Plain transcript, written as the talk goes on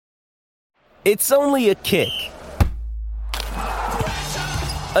It's only a kick,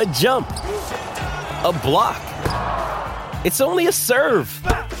 a jump, a block. It's only a serve.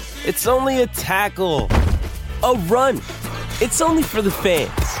 It's only a tackle, a run. It's only for the fans.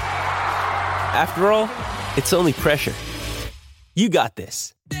 After all, it's only pressure. You got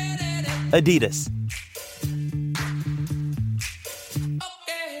this. Adidas.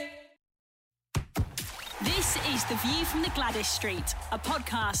 This is The View from the Gwladys Street, a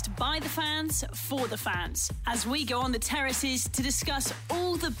podcast by the fans, for the fans, as we go on the terraces to discuss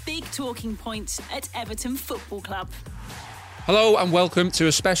all the big talking points at Everton Football Club. Hello and welcome to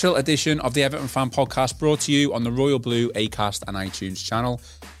a special edition of the Everton Fan Podcast brought to you on the Royal Blue Acast and iTunes channel.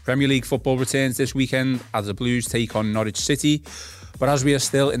 Premier League football returns this weekend as the Blues take on Norwich City. But as we are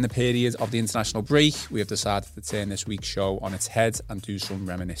still in the period of the international break, we have decided to turn this week's show on its head and do some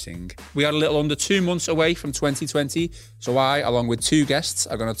reminiscing. We are a little under 2 months away from 2020, so I, along with two guests,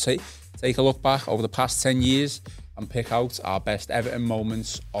 are going to take a look back over the past 10 years and pick out our best Everton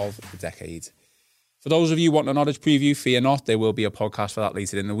moments of the decade. For those of you wanting a Norwich preview, fear not, there will be a podcast for that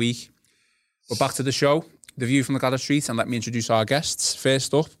later in the week. But back to the show, The View from the Gwladys Street, and let me introduce our guests.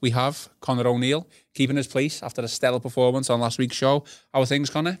 First up, we have Conor O'Neill, keeping his place after a stellar performance on last week's show. How are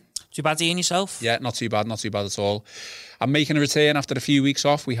things, Conor? Too bad, Ian, yourself? Yeah, not too bad at all. And making a return after a few weeks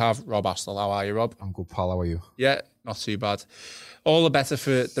off, we have Rob Astle. How are you, Rob? I'm good, pal. How are you? Yeah, not too bad. All the better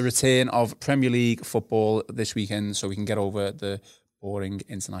for the return of Premier League football this weekend so we can get over the boring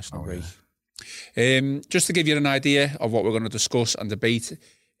international break. Yeah. Just to give you an idea of what we're going to discuss and debate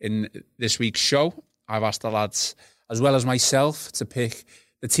in this week's show, I've asked the lads, as well as myself, to pick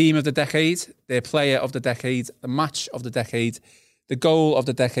the team of the decade, their player of the decade, the match of the decade, the goal of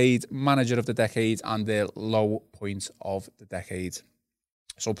the decade, manager of the decade, and their low point of the decade.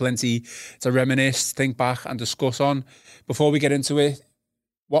 So plenty to reminisce, think back and discuss on. Before we get into it,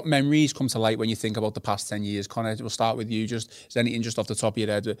 what memories come to light when you think about the past 10 years? Conor, we'll start with you. Is anything just off the top of your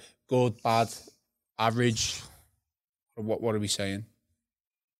head? Good, bad, average? What are we saying?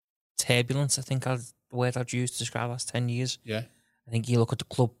 Turbulence, I think, the word I'd use to describe the last 10 years. Yeah. I think you look at the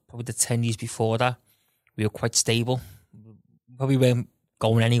club, probably the 10 years before that, we were quite stable. Probably weren't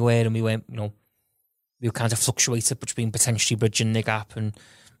going anywhere, and we weren't, we were kind of fluctuated between potentially bridging the gap and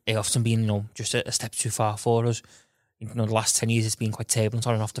it often being, just a step too far for us. The last 10 years it's been quite turbulent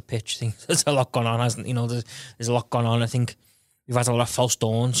on and off the pitch. I think there's a lot going on, hasn't it? There's a lot going on. I think we've had a lot of false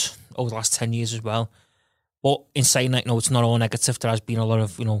dawns over the last 10 years as well. But in saying that, it's not all negative. There has been a lot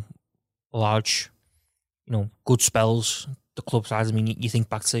of, large, good spells. The club side, I mean, you think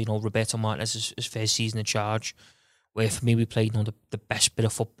back to, Roberto Martinez's his first season in charge, where for me we played, the best bit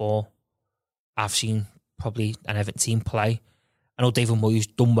of football I've seen probably an Everton team play. I know David Moyes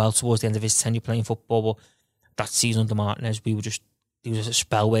done well towards the end of his tenure playing football, but that season under Martinez, there was a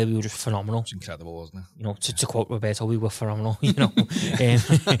spell where we were just phenomenal. It's incredible, wasn't it? To quote Roberto, we were phenomenal,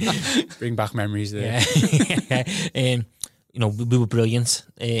 Bring back memories there. Yeah. We were brilliant.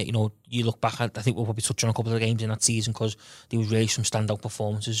 You look back at, I think we'll probably touch on a couple of the games in that season because there was really some standout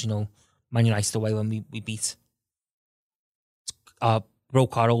performances. Man United away when we beat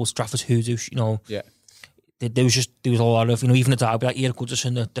broke our old Stratford Hoodoo. Yeah. There was a lot of, even the derby that year,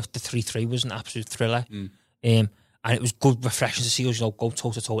 Goodison, the 3-3 was an absolute thriller. And it was good, refreshing to see us, go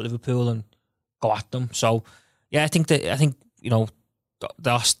toe-to-toe with Liverpool and go at them. So, yeah, I think the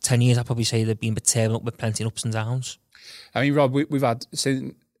last 10 years, I'd probably say they've been a bit turbulent with plenty of ups and downs. I mean, Rob, we've had,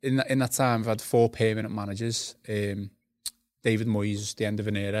 in that time, we've had 4 permanent managers. David Moyes, the end of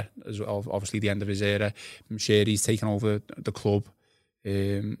an era, as well, obviously the end of his era. I'm sure he's taken over the club.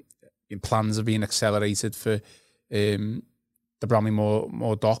 Plans have been accelerated for the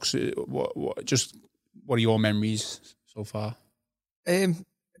Bramley-Moore docks. What are your memories so far? A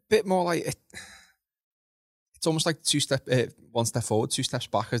bit more like it's almost like one step forward, 2 steps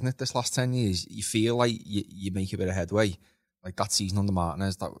back, isn't it? This last 10 years, you feel like you make a bit of headway. Like that season under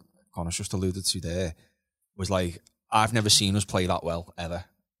Martinez that Connor's just alluded to there was like, I've never seen us play that well ever.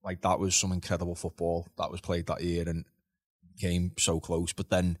 Like that was some incredible football that was played that year and came so close. But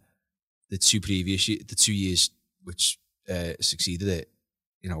then the 2 years which succeeded it,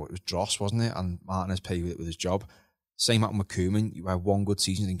 it was dross, wasn't it? And Martinez paid with his job. Same happened with Koeman. You have one good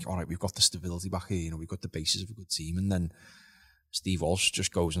season and think, all right, we've got the stability back here. We've got the basis of a good team. And then Steve Walsh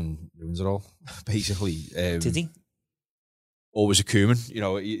just goes and ruins it all, basically. Did he? Always a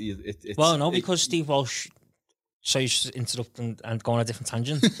Koeman, because Steve Walsh, so you just interrupt and go on a different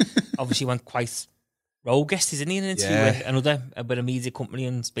tangent. Obviously went quite rogue-esque, didn't he, in an interview with another bit of media company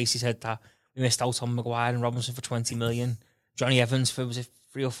and basically said that we missed out on Maguire and Robinson for 20 million, Johnny Evans for, was it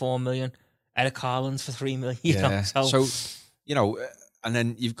 3 or 4 million, Eric Haaland for 3 million. Yeah. So, and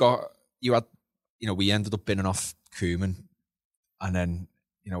then you've got you had, we ended up binning off Koeman, and then,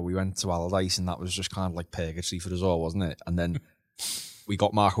 we went to Allardyce, and that was just kind of like purgatory for us all, wasn't it? And then we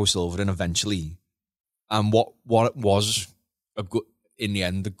got Marco Silva in eventually. And what it was in the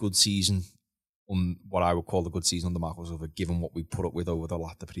end, a good season, on what I would call a good season under Marco Silva, given what we put up with over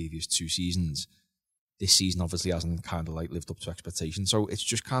the previous 2 seasons. This season obviously hasn't kind of like lived up to expectations. So it's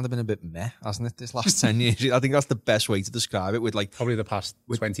just kind of been a bit meh, hasn't it, this last 10 years? I think that's the best way to describe it, with like... Probably the past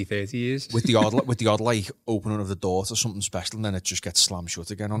 20, 30 years. With the odd like opening of the door to something special, and then it just gets slammed shut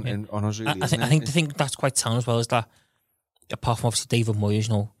again on us, really. I think the thing that's quite telling as well is that, apart from obviously David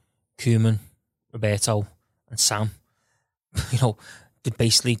Moyes, Koeman, Roberto and Sam,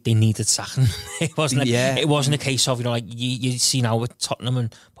 they needed sacking. It wasn't a case of, like you see now with Tottenham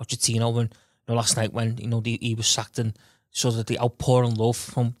and Pochettino, and last night when he was sacked, and sort of the outpouring love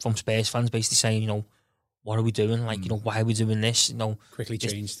from Spurs fans, basically saying, what are we doing? Like, why are we doing this? Quickly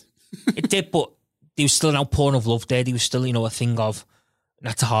changed. Mm. It did, but there was still an outpouring of love there. There was still, a thing of,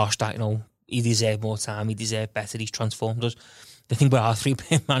 not to harsh that, he deserved more time, he deserved better, he's transformed us. The thing about our 3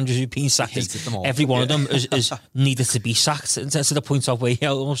 managers who've been sacked is every one of them is needed to be sacked, to the point of where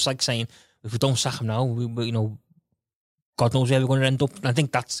you're almost like saying, if we don't sack him now, we God knows where we're going to end up. And I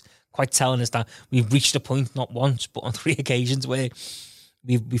think that's quite telling us that we've reached a point, not once, but on 3 occasions, where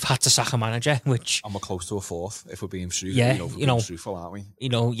we've had to sack a manager, which... And we're close to a 4th, if we're being truthful, being truthful, aren't we?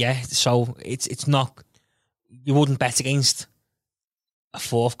 So it's not... You wouldn't bet against a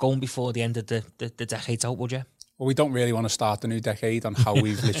 4th going before the end of the decade's out, would you? Well, we don't really want to start the new decade on how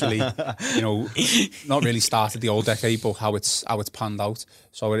we've literally, not really started the old decade, but how it's panned out.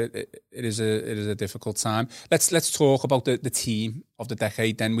 So it is a difficult time. Let's talk about the team of the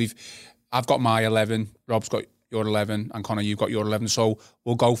decade. Then I've got my 11, Rob's got your 11, and Connor, you've got your 11. So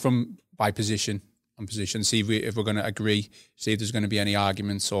we'll go by position and position, see if we're going to agree, see if there's going to be any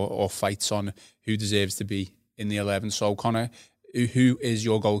arguments or fights on who deserves to be in the 11. So Connor, who is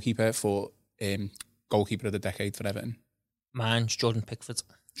your goalkeeper for goalkeeper of the decade for Everton? Mine's Jordan Pickford.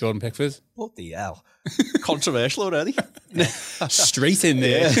 Jordan Pickford? Bloody hell. Controversial already. Straight in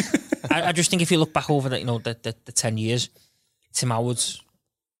there. Yeah. I just think if you look back over the 10 years, Tim Howard's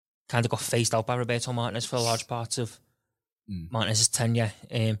kind of got phased out by Roberto Martinez for a large part of Martinez's tenure.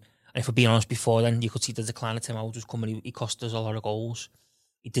 And if we're being honest, before then, you could see the decline of Tim Howard was coming. He cost us a lot of goals.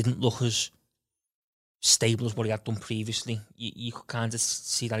 He didn't look as stable as what he had done previously. You could kind of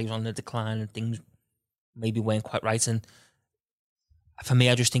see that he was on the decline, and things maybe weren't quite right. And for me,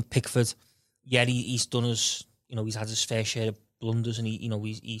 I just think Pickford, he's done us, he's had his fair share of blunders, and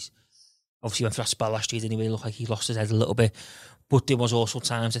he's obviously went through that spell last year, didn't he? Really look like he lost his head a little bit. But there was also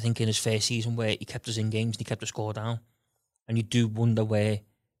times, I think, in his first season where he kept us in games and he kept the score down. And you do wonder where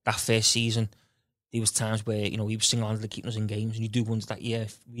that first season, there was times where, he was single-handedly keeping us in games, and you do wonder that,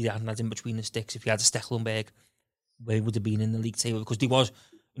 if we hadn't had him between the sticks, if we had a Stecklenberg, where he would have been in the league table. Because there was,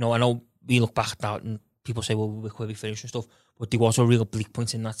 I know we look back at that and people say, well, where we finished and stuff, but there was a real bleak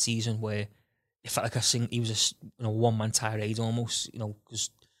point in that season where it felt like he was a one-man tirade almost,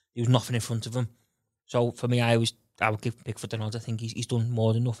 because there was nothing in front of him. So for me, I would give Pickford the nod. I think he's done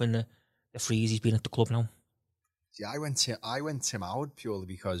more than enough in the 3 years he's been at the club now. See, I went Tim Howard purely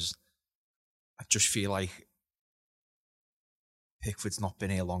because I just feel like Pickford's not been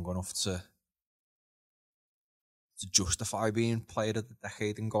here long enough to justify being player of the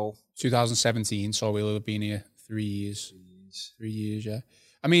decade in goal. 2017, so we'll have been here 3 years. 3 years, yeah.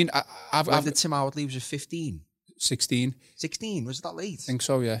 I mean, When did Tim Howard leave? Was it 15? 16. 16? Was it that late? I think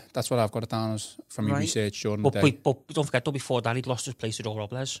so, yeah. That's what I've got it down as from your research during the day. But don't forget, though, before that, he'd lost his place to Joe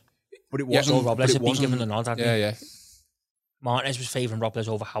Robles. But it wasn't. Joe Robles had been given the nod, hadn't he? Yeah. Martinez was favouring Robles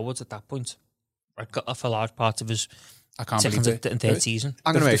over Howard at that point. For a large part of his I can't second believe and third season.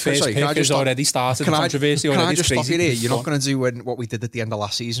 I'm going to make first pick has already started. Can controversy can already. I just stop you here? You're not going to do what we did at the end of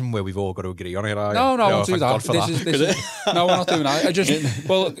last season, where we've all got to agree on it, are you? No, I won't do that. that. No, we're not doing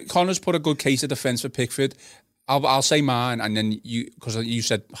that. Connor's put a good case of defence for Pickford. I'll say mine, and then because you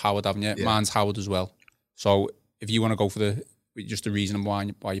said Howard, haven't you? Yeah. Mine's Howard as well. So if you want to go for just the reason why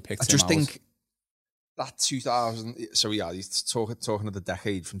you picked him, I just think that 2000. So yeah, he's talking of the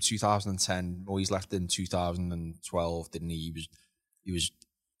decade from 2010. Moyes left in 2012, didn't he? He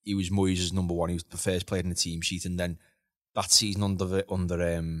was Moyes' number one. He was the first player in the team sheet, and then that season under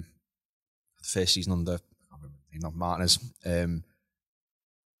the first season under not Martinez.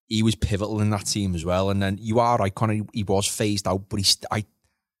 He was pivotal in that team as well. And then you are right, Connor, he was phased out, but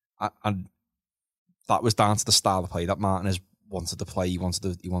and that was down to the style of play that Martinez wanted to play. He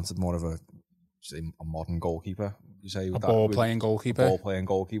wanted more of a modern goalkeeper. You say a ball playing goalkeeper.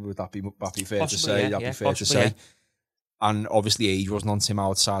 Would that be fair to say? Yeah, That'd be fair to say. And obviously age wasn't on Tim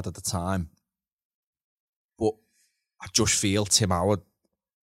Howard's side at the time. But I just feel Tim Howard,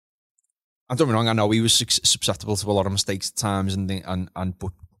 and don't get me wrong, I know he was susceptible to a lot of mistakes at times,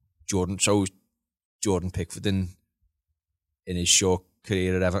 but Jordan Pickford in his short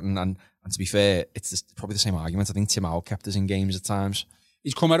career at Everton, and to be fair, it's probably the same argument. I think Tim Howard kept us in games at times.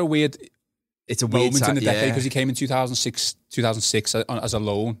 He's come at a weird moment in the decade, because he came in 2006 as a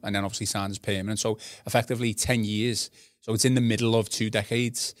loan, and then obviously signed as permanent. So effectively 10 years. So it's in the middle of 2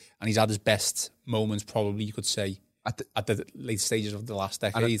 decades, and he's had his best moments, probably you could say, at the late stages of the last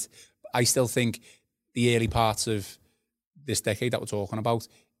decade. I still think the early parts of this decade that we're talking about,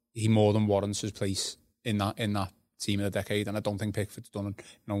 he more than warrants his place in that team of the decade, and I don't think Pickford's done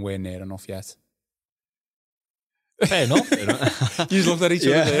nowhere near enough yet. Fair enough. You just looked at each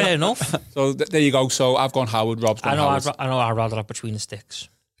other there. Fair enough. So there you go. So I've gone Howard, Rob's gone Howard. I know I'd rather have between the sticks.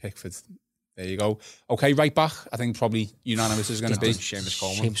 Pickford. There you go. Okay, right back. I think probably unanimous is going to be Seamus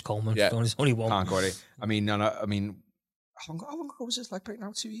Coleman. Seamus Coleman. Yeah. There's only one. Can't go it. I mean, how long ago was this leg break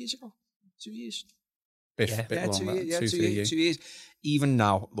now? 2 years ago? 2 years? Bit 2 years. Even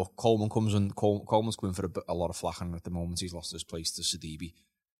now, look, Coleman's coming for a lot of flack, and at the moment he's lost his place to Sidibe.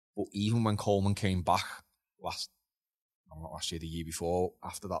 But even when Coleman came back last year, the year before,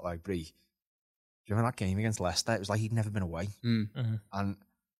 after that leg break, do you remember that game against Leicester? It was like he'd never been away. Mm-hmm. And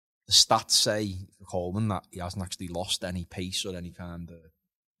the stats say for Coleman that he hasn't actually lost any pace or any kind of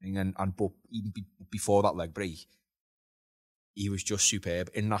thing. But even before that leg break, he was just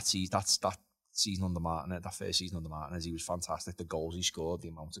superb in that season. That season under Martinez, that first season under Martinez, he was fantastic. The goals he scored, the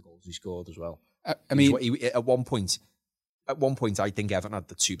amount of goals he scored as well. I mean, at one point, I think Everton had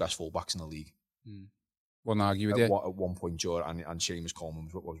the 2 best fullbacks in the league. Wouldn't argue with you. At one point, Jordan and Seamus Coleman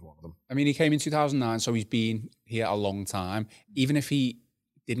was one of them. I mean, he came in 2009, so he's been here a long time. Even if he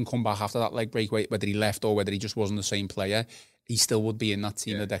didn't come back after that leg break, whether he left or whether he just wasn't the same player, he still would be in that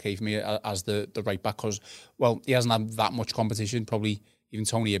team of the decade for me as the right back, because, well, he hasn't had that much competition. Probably even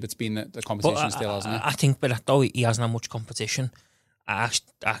Tony Ibbett's been the competition still, hasn't he? I think, but though he hasn't had much competition, I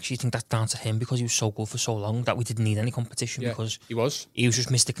actually think that's down to him, because he was so good for so long that we didn't need any competition, because he was just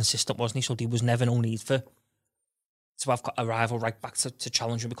Mr. Consistent, wasn't he? So there was never no need to have got a rival right back to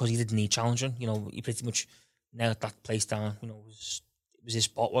challenge him, because he didn't need challenging. You know, he pretty much nailed that place down. You know, it was his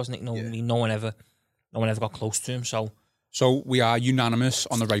spot, wasn't it? You know, I mean, no one ever got close to him. So we are unanimous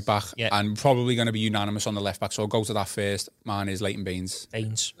on the right back, and probably going to be unanimous on the left back. So I'll go to that first. Mine is Leighton Baines.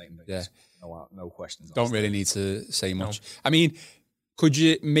 Yeah. No questions. Don't really need to say much. No. I mean, could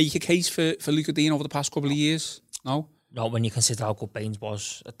you make a case for Luca Dean over the past couple of years? No? Not when you consider how good Baines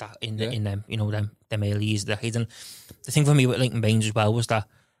was at that in them, you know, them early years. And the thing for me with Leighton Baines as well was that,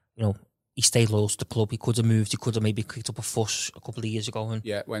 you know, he stayed loyal to the club. He could have moved. He could have maybe kicked up a fuss a couple of years ago, and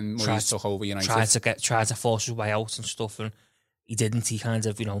when Moyes took over United, tried to force his way out and stuff, and he didn't. He kind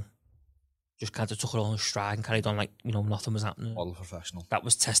of, you know, just kind of took it all in stride and carried on like, you know, nothing was happening. All professional. That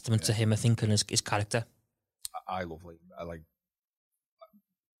was testament to him, I think, and his character. I love Leighton. I like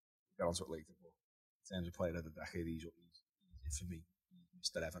get on to it later, but in terms of player of the decade, he's for me,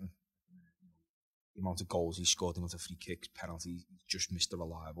 Mr. Everton. The amount of goals he scored, the amount of free kicks, penalties, he's just Mr.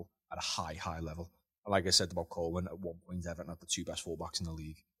 Reliable at a high level. And like I said about Coleman, at one point Everton had the 2 best fullbacks in the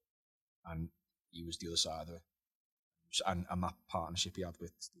league, and he was the other side of it. And that partnership he had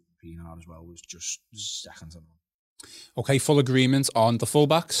with Stephen Pienaar as well was just second to none. Okay, full agreement on the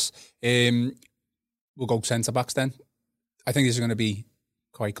fullbacks. We'll go centre backs then. I think this is going to be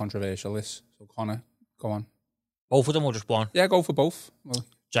quite controversial. So Connor, go on. Both of them or just one? Yeah, go for both. Well,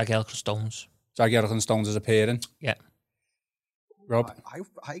 Jagielka Stones. Jagielka Stones is appearing. Yeah. Rob?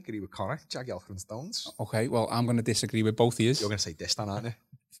 I agree with Connor. Jagielka Stones. Okay, well, I'm going to disagree with both of you. You're going to say Distan, aren't you?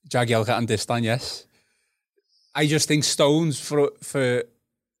 Jagielka and Distan, yes. I just think Stones, for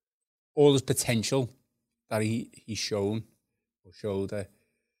all his potential that he's shown or showed at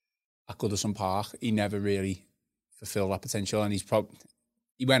Goodison Park, he never really fulfilled that potential, and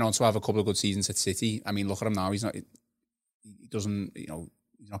he went on to have a couple of good seasons at City. I mean, look at him now. He's not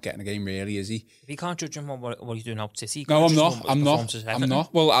getting a game really, is he? If you can't judge him on what he's doing out at City, no, I'm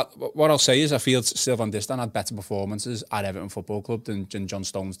not. Well, what I'll say is I feel Sylvain Distan had better performances at Everton Football Club than John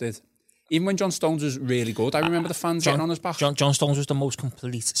Stones did. Even when John Stones was really good, I remember the fans getting on his back. John Stones was the most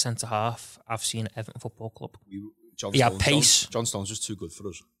complete centre-half I've seen at Everton Football Club. He had pace. John Stones was too good for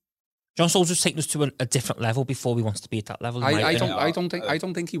us. John Stones was taking us to a different level before we wanted to be at that level. I don't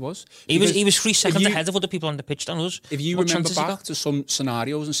think he was. He was 3 seconds ahead of other people on the pitch than us. If you remember back to some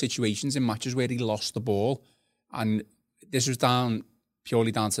scenarios and situations in matches where he lost the ball, and this was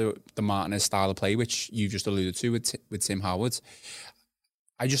purely down to the Martinez style of play, which you just alluded to with Tim Howard.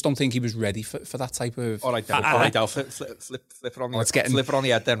 I just don't think he was ready for that type of... All right, Del. Flip it on the flip it on the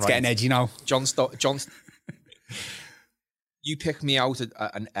head then, right? It's getting edgy now. John, you picked me out at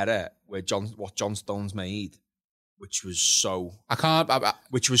an era where what John Stones made, which was so...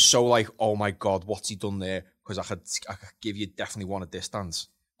 which was so like, oh my God, what's he done there? Because I could give you definitely one at this dance.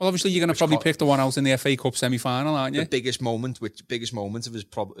 Well, obviously, you're going to probably pick the one out in the FA Cup semi-final, aren't you? The biggest moment of his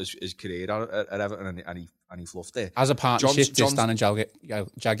career at Everton, and he fluffed it. As a partnership, Distan and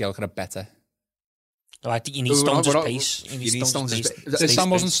Jagielka are better. No, I think you need Stones' pace. You need Stones' pace.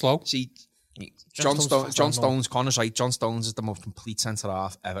 Distan wasn't slow. See, John Stones, Connor's right. John Stones is the most complete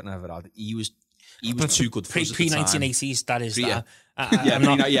centre-half Everton ever had. He was too good for us at the time. Pre-1980s, that is that. I'm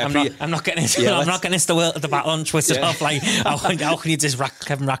not getting into the battle on Twitter of like how can you just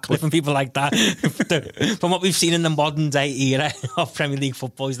Kevin Ratcliffe and people like that. From what we've seen in the modern day era of Premier League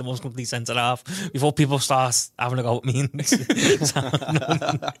football, he's the most complete centre half before people start having a go at me.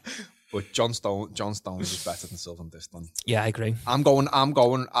 But John Stones is better than Sylvan Distan. Yeah, I agree. I'm going.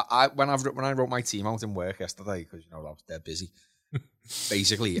 When I wrote my team out in work yesterday, because I was dead busy.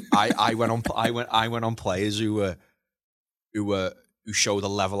 Basically, I went on players who showed a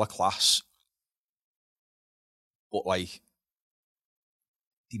level of class, but like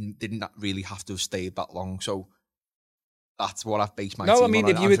didn't really have to have stayed that long. So that's what I've based my team on.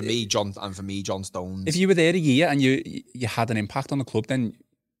 And for me, John Stones. If you were there a year and you had an impact on the club, then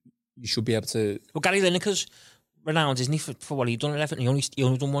you should be able to. Well, Gary Lineker's renowned, isn't he, for what he done at Everton? He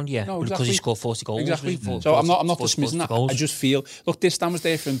only done 1 year, because he scored 40 goals. Exactly. So I'm not dismissing that. Goals. I just feel, look, Distan was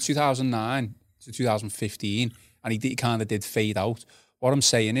there from 2009 to 2015, and he kind of did fade out. What I'm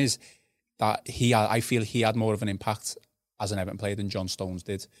saying is that I feel he had more of an impact as an Everton player than John Stones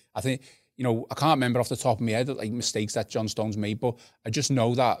did. I think, I can't remember off the top of my head like mistakes that John Stones made, but I just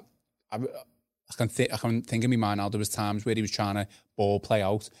know that I can think in my mind now there was times where he was trying to ball play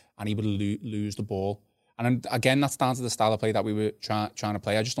out and he would lose the ball. And again, that's down to the style of play that we were trying to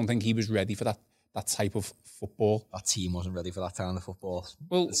play. I just don't think he was ready for that type of football. That team wasn't ready for that kind of football.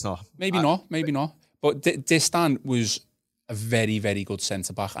 Well, it's not. Maybe not. But Distan was a very, very good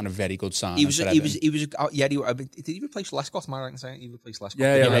centre back and a very good signing. Did he replace Lescott? Am I right in saying he replaced Lescott?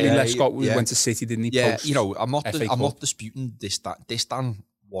 Yeah. Lescott went to City, didn't he? Yeah, I'm not disputing Distan. Distan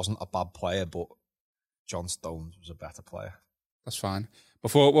wasn't a bad player, but John Stones was a better player. That's fine.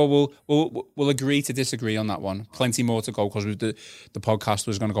 We'll agree to disagree on that one. Plenty more to go because the podcast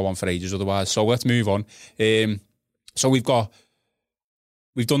was going to go on for ages otherwise. So let's move on. So we've done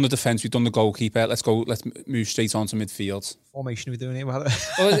the defence, we've done the goalkeeper. Let's move straight on to midfield. Formation are we doing here? Well,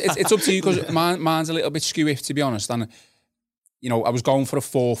 it's up to you because mine's a little bit skew-iff, to be honest. And I was going for a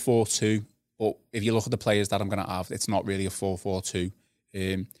 4-4-2, but if you look at the players that I'm going to have, it's not really a 4-4-2.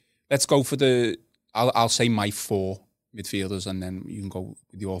 Let's go for I'll say my 4 midfielders, and then you can go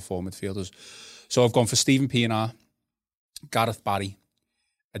with your 4 midfielders. So I've gone for Stephen Pienaar, Gareth Barry,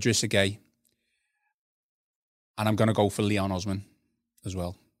 Idrissa Gueye, and I'm going to go for Leon Osman as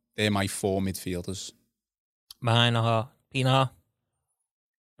well. They're my 4 midfielders. Mine are Pienaar,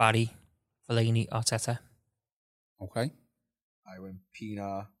 Barry, Fellaini, Arteta. Okay. I went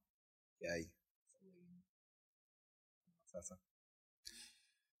Pienaar, Gueye, Arteta.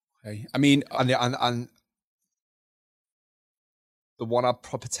 Okay. I mean, and the one I'd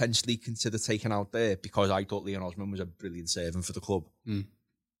potentially consider taking out there, because I thought Leon Osman was a brilliant servant for the club.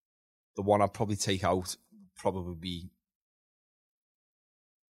 The one I'd probably take out would probably be,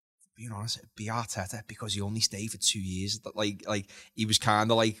 being honest, it'd be Arteta, because he only stayed for 2 years. Like he was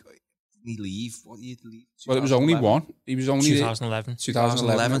kind of like, didn't he leave? What year did he leave? Well, it was only one. He was only 2011.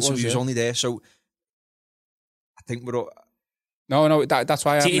 2011. So he was only there. So I think we're. No, that's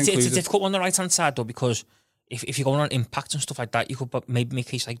why I haven't included. It's a difficult one on the right hand side though, because if you're going on impact and stuff like that, you could maybe make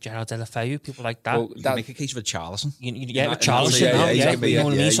a case like Gerard Deulofeu, people like that. Well, you can make a case for Charlison. Charlison. You know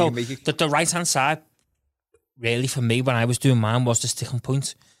what I mean? So the right hand side, really for me, when I was doing mine, was the sticking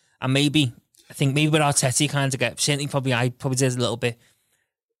point. And I think maybe with Arteta, you kind of get, certainly I probably did a little bit,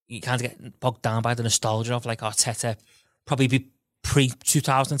 you kind of get bogged down by the nostalgia of like Arteta, probably be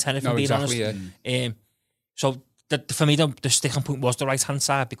pre-2010 if I'm being honest. Yeah. So for me, the sticking point was the right hand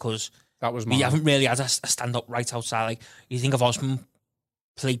side, because that was we haven't really had a stand-up right outside. Like, you think of Osman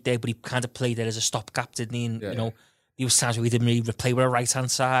played there, but he kind of played there as a stopgap, didn't he? And, there was times where we didn't really play with a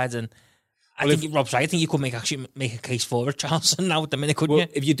right-hand side. And I think Rob's right. I think you could make a case for it, Charlson, now at the minute, couldn't you?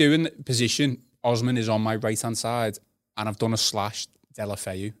 If you're doing position, Osman is on my right-hand side, and I've done a /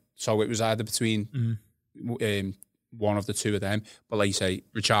 Deulofeu. So it was either between one of the two of them. But like you say,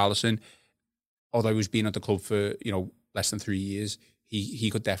 Richarlison, although he's been at the club for, less than 3 years, he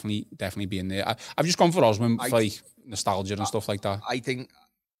could definitely be in there. I've just gone for Osman for like nostalgia and stuff like that. I think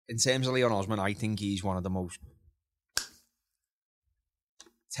in terms of Leon Osman, I think he's one of the most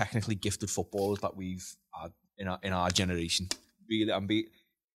technically gifted footballers that we've had in our generation. Really,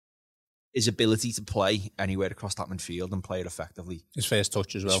 his ability to play anywhere across that midfield and play it effectively. His first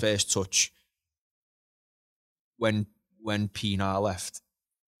touch as well. His first touch. When Pienaar left,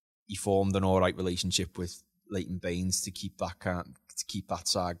 he formed an all right relationship with Leighton Baines to keep that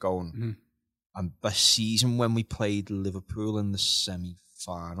side going. Mm-hmm. And this season, when we played Liverpool in the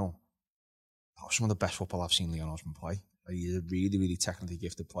semi-final, that was some of the best football I've seen Leon Osman play. Like, he's a really, really technically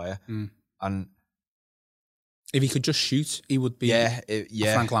gifted player. And if he could just shoot, he would be a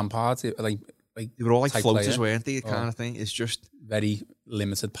Frank Lampard. Like they were all like floaters, player. weren't they? Kind of thing. It's just very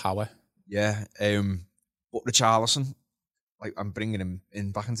limited power. Yeah. But Richarlison, like, I'm bringing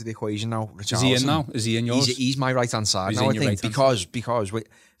him back into the equation now. Is he in now? Is he in yours? He's my right hand side now. I think because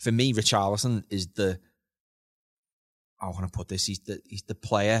for me, Richarlison is the. How can I put this? He's the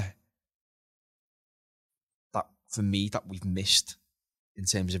player that for me that we've missed in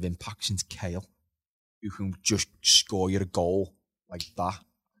terms of impact since Kale, who can just score you a goal like that,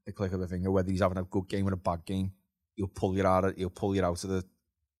 the click of a finger. Whether he's having a good game or a bad game, he'll pull you out of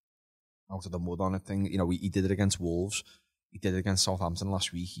the mud on it thing. You know, he did it against Wolves. He did it against Southampton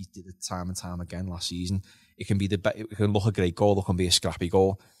last week. He did it time and time again last season. It can look a great goal. It can be a scrappy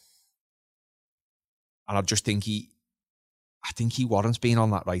goal. And I just think he warrants being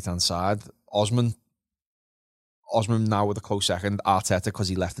on that right hand side. Osman now with a close second. Arteta, because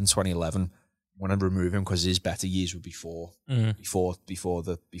he left in 2011. Want to remove him because his better years were before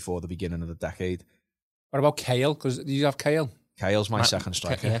the beginning of the decade. What about Kale? Because do you have Kale? Kale's my second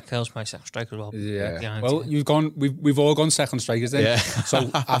striker. Yeah, Kale's my second striker as well. Yeah. Well, we've all gone second strikers then. Yeah.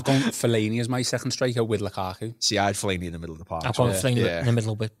 So I've gone Fellaini as my second striker with Lukaku. See, I had Fellaini in the middle of the park. I've gone Fellaini in the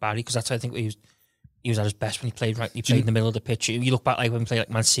middle with Barry because that's how I think he was at his best when he played. Right, he played in the middle of the pitch. You look back like when he played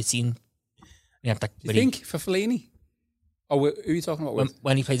like Man City and he had that. Do you think for Fellaini? Oh, who are you talking about?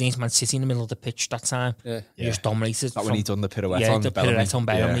 When he played against Man City in the middle of the pitch that time, he just dominated. That when he done the pirouette on Bellamy. Pirouette on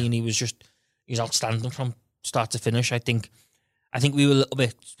Bellamy, and he was outstanding from start to finish. I think we were a little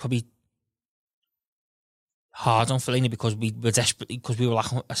bit probably hard on Fellaini because we were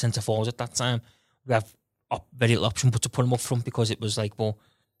lacking a centre forward at that time. We have very little option but to put him up front because it was like, well,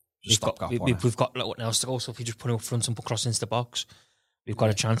 we've got nothing else to go. So if you just put him up front and put cross into the box, we've got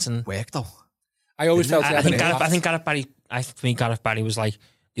a chance. And work though. I always felt. I think Gareth Barry. For me, Gareth Barry was like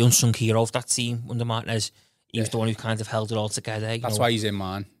the unsung hero of that team under Martinez. He was the one who kind of held it all together. That's why he's in,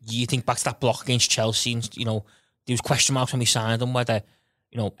 man. You think back to that block against Chelsea, and, you know, there was question marks when we signed him whether,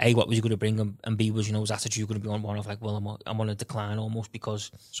 you know, A, what was he going to bring him, and B, was, you know, his attitude going to be on one of like, well, I'm on a decline almost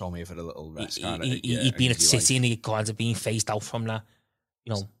because saw me for a little rest. He'd been at City and he kind of been phased out from that,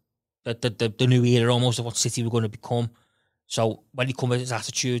 you know, the new era almost of what City were going to become. So when he come with his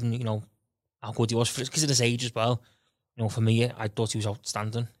attitude and, you know, how good he was for because of his age as well, you know, for me, I thought he was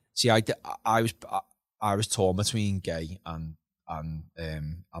outstanding. See, I was torn between Gay and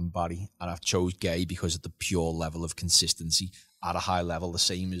Barry, and I've chose Gay because of the pure level of consistency at a high level, the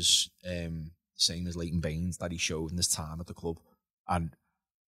same as Leighton Baines that he showed in his time at the club. And,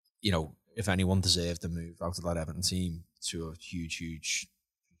 you know, if anyone deserved to move out of that Everton team to a huge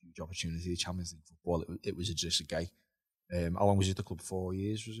opportunity, Champions League football, it was Idrissa Gay. How long was he at the club? 4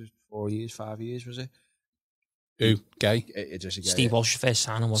 years, was it? 4 years, 5 years, was it? Who? Gay? Idrissa Gay. Steve Walsh's first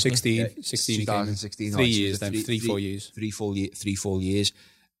signing, wasn't 16. 2016. 3 years then, 4 years. 3 full years.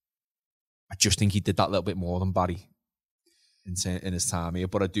 I just think he did that little bit more than Barry in his time here.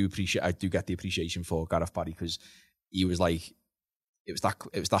 But I do get the appreciation for Gareth Barry because he was like, it was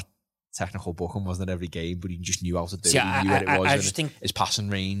that technical booking, wasn't it, every game, but he just knew how to do it. He knew what it was. I just think his passing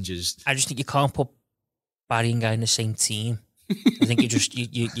range is. I just think you can't put Barry and Guy in the same team. I think you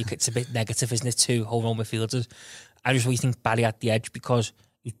it's a bit negative, isn't it, to hold on midfielders. I just really think Barry had the edge because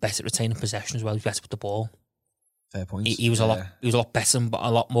he was better at retaining possession as well. He was better with the ball. Fair point. He was a lot better, but a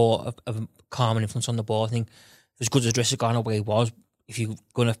lot more of a calming influence on the ball. I think as good as Idrissa Gana way was, if you're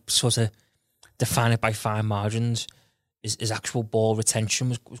going to sort of define it by fine margins, his actual ball retention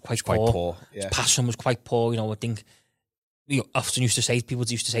was quite poor. Yeah. His passing was quite poor. You know, I think people used to say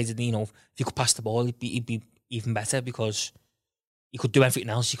to me, you know, if you could pass the ball, he'd be even better because he could do everything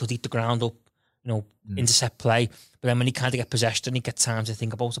else. He could eat the ground up, you know, intercept play. But then when he kind of get possession and he get time to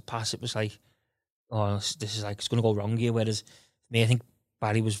think about a pass, it was like, oh, this is like, it's going to go wrong here. Whereas for me, I think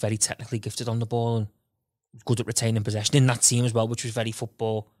Barry was very technically gifted on the ball and good at retaining possession in that team as well, which was very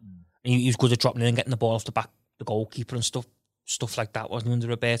football. And he was good at dropping in and getting the ball off the back, the goalkeeper and stuff like that, wasn't he, under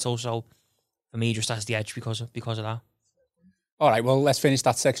Roberto? So for me, he just has the edge because of that. All right, well, let's finish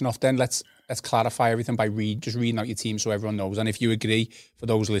that section off then. Let's clarify everything by just reading out your team so everyone knows. And if you agree, for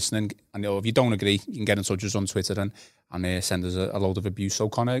those listening, and if you don't agree, you can get in touch with us on Twitter and send us a load of abuse. So,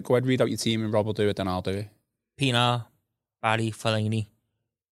 Connor, go ahead, read out your team, and Rob will do it, then I'll do it. Pienaar, Barry, Fellaini.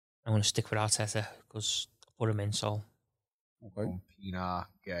 I'm going to stick with Arteta because I put him in, so... Okay. Pienaar,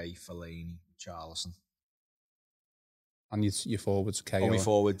 Gay, Fellaini, Charlison. And your forwards, Cahill. Only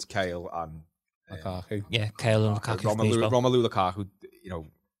forwards, Cahill and... Lukaku. Yeah, Cahill and Lukaku. Romelu Lukaku, no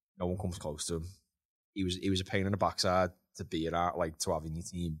one comes close to him. He was a pain in the backside to be at, like, to have in your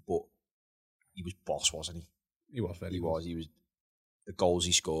team, but he was boss, wasn't he? He was very good. He was the goals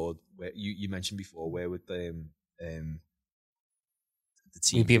he scored. Where you mentioned before, where with the team,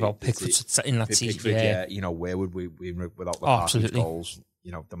 maybe about Pickford in that team. Yeah, where would we without Lukaku's goals?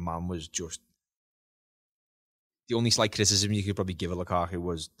 The man was just. The only slight criticism you could probably give a Lukaku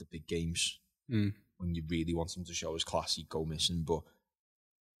was the big games. When you really want him to show his class, he'd go missing. But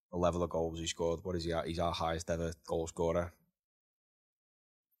the level of goals he scored, what is he at? He's our highest ever goal scorer.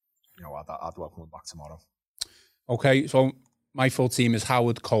 I'd welcome him back tomorrow. Okay, so my full team is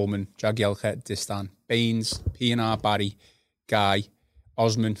Howard, Coleman, Jagielka, Distan, Baines, Pienaar, Barry, Guy,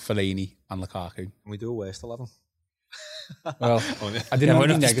 Osman, Fellaini, and Lukaku. Can we do a worst 11? Well, I didn't want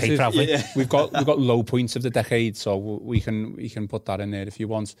to be negative. Yeah. We've got low points of the decade, so we can put that in there if you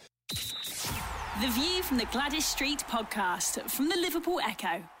want. The View from the Gwladys Street podcast from the Liverpool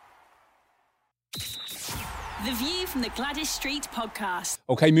Echo. The View from the Gwladys Street podcast.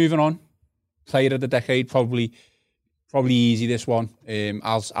 Okay, moving on. Player of the decade, probably easy this one.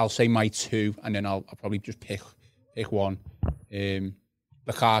 I'll say my two, and then I'll probably just pick one.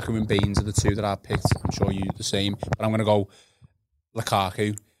 Lukaku and Baines are the two that I picked. I'm sure you the same, but I'm going to go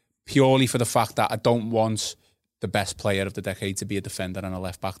Lukaku purely for the fact that I don't want the best player of the decade to be a defender and a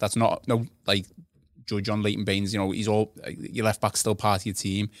left back. That's not judge on Leighton Baines. He's all your left back's still part of your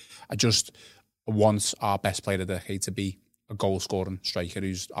team. I just want our best player of the decade to be a goal scoring striker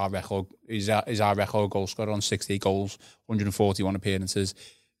who's our record goal scorer on 68 goals, 141 appearances.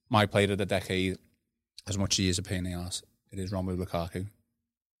 My player of the decade, as much as he is a pain in the arse, it is Romelu Lukaku.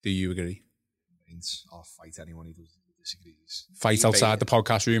 Do you agree? Baines, I'll fight anyone who disagrees. Fight outside the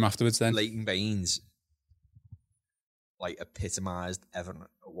podcast room afterwards then? Leighton Baines epitomised Everton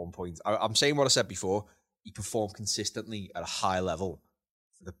at one point. I'm saying what I said before. He performed consistently at a high level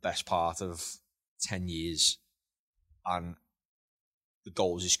for the best part of 10 years. And the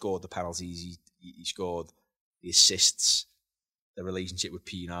goals he scored, the penalties he scored, the assists, the relationship with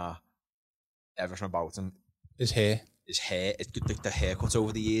Pienaar, everything about him. His hair, the haircut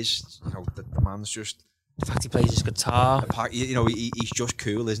over the years. The man's just... The fact he plays his guitar. He's just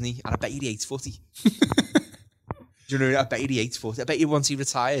cool, isn't he? And I bet he hates footy. Do you know? I bet he hates footy. I bet once he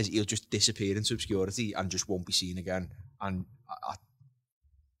retires, he'll just disappear into obscurity and just won't be seen again. And I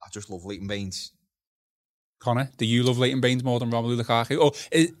just love Leighton Baines. Connor, do you love Leighton Baines more than Romelu Lukaku? Or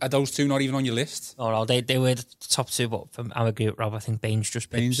are those two not even on your list? Oh, no, they were the top two, but I agree with Rob. I think Baines just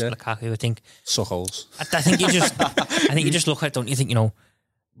picks Lukaku. I think suckholes. I think you just look at it, don't you think? When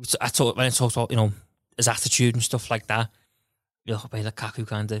I talked about his attitude and stuff like that. You look at Lukaku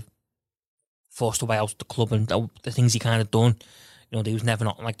kind of forced away out the club and the things he kind of done. He was never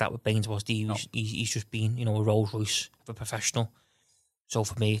nothing like that with Baines. He's just been a Rolls Royce of a professional. So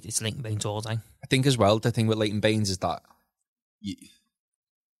for me, it's Leighton Baines all the time. I think as well, the thing with Leighton Baines is that the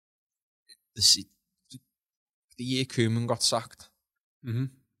year Koeman got sacked, and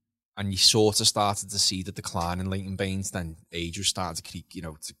you sort of started to see the decline in Leighton Baines. Then age was starting to creep,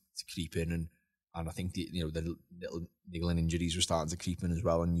 to creep in, and I think the little niggling injuries were starting to creep in as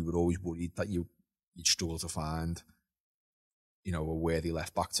well. And you were always worried that you'd struggle to find, a worthy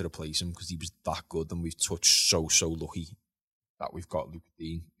left back to replace him because he was that good, and we've touched so lucky that we've got Luke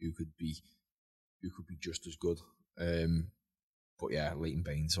Dean, who could be just as good. But yeah, Leighton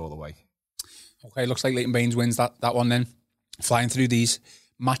Baines all the way. Okay, looks like Leighton Baines wins that one then. Flying through these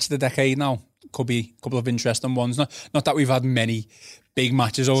match of the decade now. Could be a couple of interesting ones. Not that we've had many big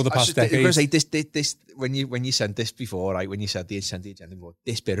matches over the past decade. This when you said this before, right? When you said the agenda before,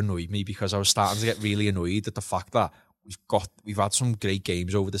 this bit annoyed me because I was starting to get really annoyed at the fact that we've had some great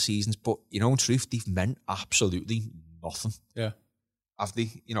games over the seasons, but in truth, they've meant absolutely nothing. Yeah. Have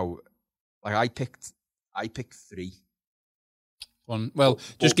they? I picked 3. One. Well,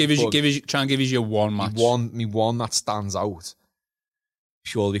 just try and give us your one match. One that stands out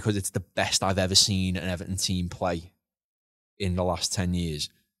purely because it's the best I've ever seen an Everton team play in the last 10 years.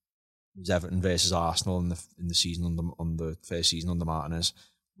 It was Everton versus Arsenal in the season on the first season under Martinez.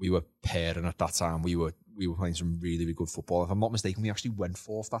 We were pairing at that time. We were playing some really, really good football. If I'm not mistaken, we actually went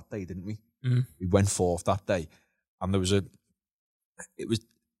fourth that day, didn't we? Mm-hmm. We went fourth that day. And there was a it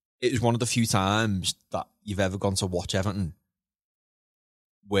was one of the few times that you've ever gone to watch Everton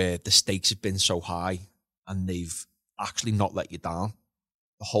where the stakes have been so high and they've actually not let you down.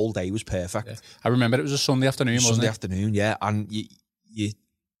 The whole day was perfect. Yeah. I remember it was a Sunday afternoon, wasn't it? Sunday afternoon, yeah. And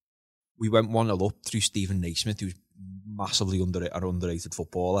we went 1-0 up through Stephen Naismith, who's massively underrated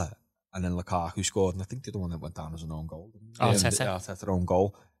footballer. And then Lukaku scored, and I think the other one that went down was an own goal. Arteta own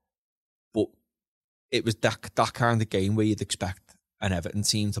goal. But it was that kind of game where you'd expect an Everton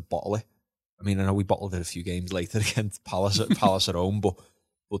team to bottle it. I mean, I know we bottled it a few games later against Palace at home, but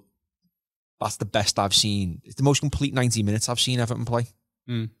that's the best I've seen. It's the most complete 90 minutes I've seen Everton play.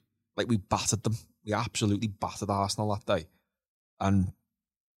 Like, we battered them. We absolutely battered Arsenal that day. And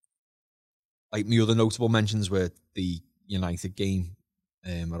like, my other notable mentions were the United game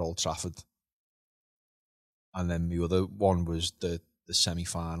at Old Trafford. And then my other one was the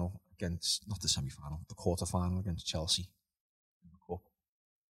semi-final against, not the semi-final, the quarter-final against Chelsea in the Cup.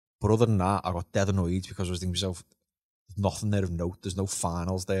 But other than that, I got dead annoyed because I was thinking to myself, there's nothing there of note. There's no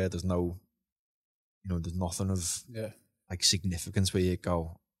finals there. There's no, there's nothing of like significance where you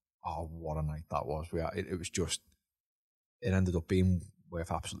go, oh, what a night that was. It was just, it ended up being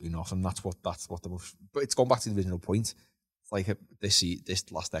worth absolutely nothing. That's what the most, but it's gone back to the original point. It's like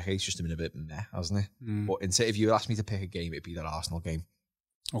this last decade's just been a bit meh, hasn't it? But instead, if you asked me to pick a game, it'd be that Arsenal game.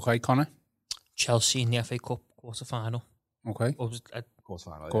 Okay, Connor? Chelsea in the FA Cup quarter-final. Okay. What was it?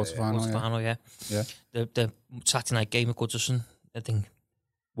 Quarter-final, yeah. The Saturday night game at Goodison, I think.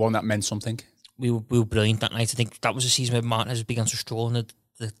 One that meant something. We were brilliant that night. I think that was a season where Martinez began to straw and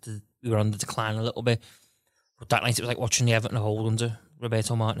we were on the decline a little bit. But that night it was like watching the Everton hold under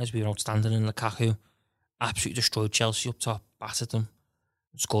Roberto Martinez. We were outstanding, and Lukaku absolutely destroyed Chelsea up top, battered them.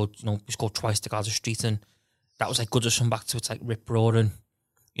 We scored twice to Gwladys Street, and that was like Goodison back to its like rip roaring,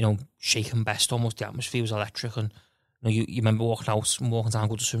 shaking best almost. The atmosphere was electric, and you remember walking down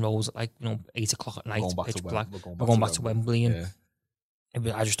Goodison Road at like 8 o'clock at night, pitch black. We're going back to Wembley, and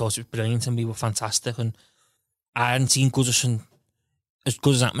I just thought it was brilliant, and we were fantastic. And I hadn't seen Goodison as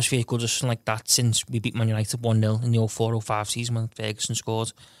good as atmosphere, Goodison like that since we beat Man United 1-0 in the 04-05 season when Ferguson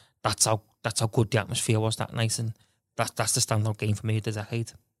scored. That's how good the atmosphere was that night, and that's the standout game for me of the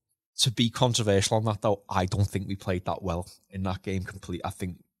decade. To be controversial on that though, I don't think we played that well in that game. I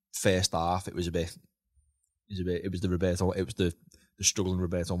think first half it was the struggling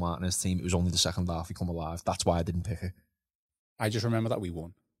Roberto Martinez team. It was only the second half he come alive. That's why I didn't pick it. I just remember that we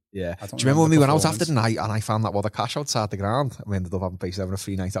won. Yeah. Do you remember when we went out after the night and I found that the cash outside the ground, and we ended up having a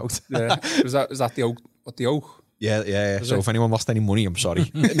free night out? Yeah. Was that the Oak? What, the Oak? Yeah. So if anyone lost any money, I'm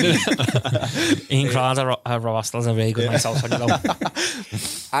sorry. Ian Crowder, Ross, that's a very good night out.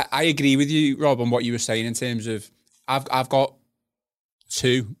 I agree with you, Rob, on what you were saying in terms of I've got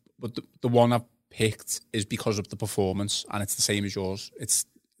two, but the one I've picked is because of the performance, and it's the same as yours. It's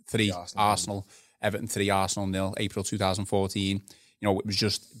 3 Arsenal, Everton 3, Arsenal 0, April 2014. It was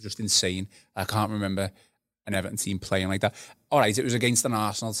just insane. I can't remember an Everton team playing like that. All right, it was against an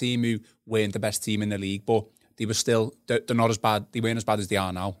Arsenal team who weren't the best team in the league, but they were still, they're not as bad. They weren't as bad as they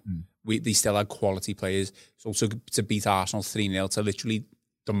are now. They still had quality players. So to beat Arsenal 3-0, to literally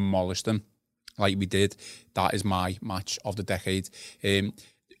demolish them like we did, that is my match of the decade.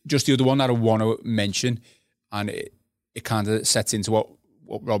 Just the other one that I want to mention, and it kind of sets into what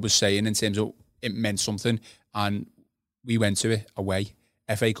Rob was saying in terms of it meant something, and we went to it away.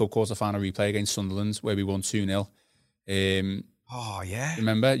 FA Cup quarter-final replay against Sunderland, where we won 2-0. Oh, yeah.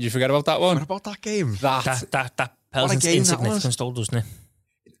 Remember? Did you forget about that one? What about that game? That pales into insignificance, though, doesn't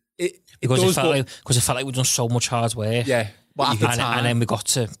it? Because it felt like we'd done so much hard work. Yeah. And then we got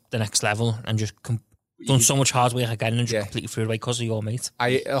to the next level and just done so much hard work again and just completely threw it away because of your mate.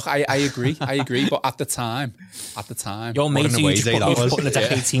 I agree. But at the time, your mate who just put in the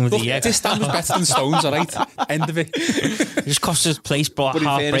decade team of the year. This stand was better than Stones, all right. End of it. It just cost us place, but in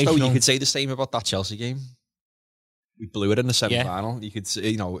fairness, though, you could say the same about that Chelsea game. We blew it in the semi-final. Yeah. You could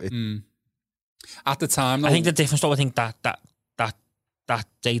say, at the time, though, I think the difference, though, I think that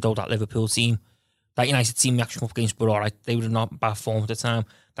day, though, that Liverpool team, that United team we actually come up against were all right. They were not bad form at the time.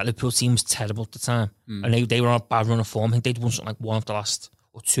 That Liverpool team was terrible at the time. And they were on a bad run of form. I think they'd won something like 1 of the last,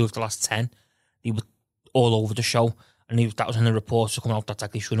 or 2 of the last 10. They were all over the show. And that was in the reports coming out that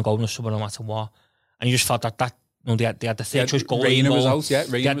like, they shouldn't go in the summer no matter what. And you just felt that they had the third choice goal. Reina was out, yeah.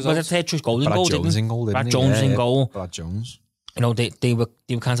 Reina was out. The third choice goal in goal, didn't he? Brad Jones in goal. Brad Jones. They were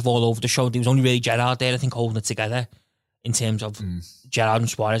kind of all over the show. There was only really Gerrard there, I think, holding it together in terms of Gerrard and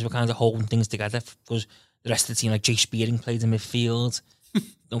Suarez were kind of holding things together because the rest of the team, like Jay Spearing, played in midfield.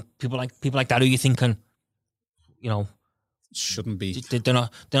 People like that who you're thinking, shouldn't be. They're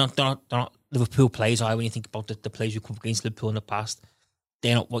not Liverpool players, when you think about the players who come up against Liverpool in the past.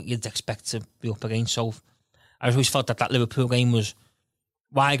 they're not what you'd expect to be up against. So I always felt that Liverpool game was,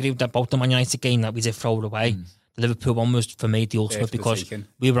 why I agree with that about the Man United game that we did throw it away. The Liverpool one was, for me, the ultimate, because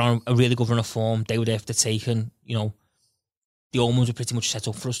we were on a really good run of form. They were there for the taking. You know, the Omens were pretty much set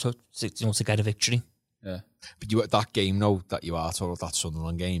up for us to get a victory. Yeah. But you at that game, though, that you are talking about, that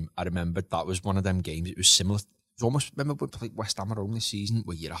Sunderland game, I remember that was one of them games. It was similar. It was almost, remember we played West Ham at home this season,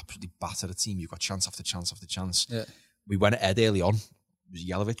 where you're absolutely battered a team. You've got chance after chance after chance. Yeah. We went ahead early on. It was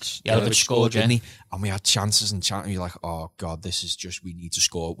Yelovich scored, didn't he? And we had chances and chances. And you're like, oh God, this is just, we need to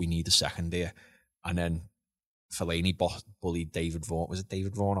score. We need a second here. And then Fellaini bullied David Vaughan. Was it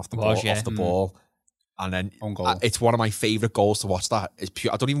David Vaughan off the ball? And then it's one of my favourite goals to watch. That it's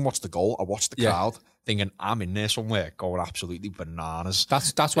pure. I don't even watch the goal. I watch the crowd, thinking I'm in there somewhere, going absolutely bananas.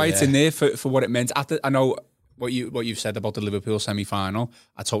 That's why it's in there for what it meant. I know what you've said about the Liverpool semi-final.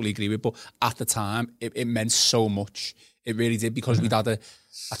 I totally agree with. But at the time, it meant so much. It really did, because we'd had a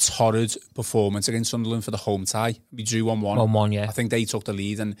torrid performance against Sunderland for the home tie. We drew 1-1. 1-1, yeah. I think they took the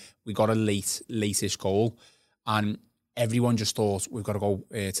lead, and we got a late-ish goal, and everyone just thought, we've got to go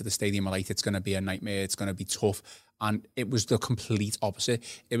to the stadium late. It's going to be a nightmare. It's going to be tough. And it was the complete opposite.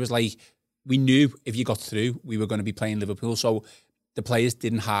 It was like, we knew if you got through, we were going to be playing Liverpool. So the players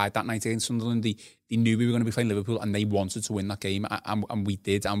didn't hide that night against Sunderland. They knew we were going to be playing Liverpool, and they wanted to win that game. And we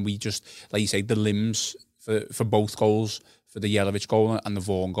did. And we just, like you say, the limbs for both goals, for the Yelovich goal and the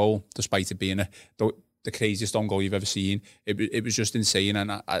Vaughan goal, despite it being the craziest own goal you've ever seen. It was just insane.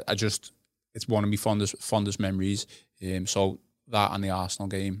 And I just, it's one of my fondest memories. So that and the Arsenal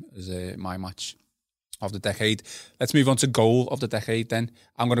game is my match of the decade. Let's move on to goal of the decade then.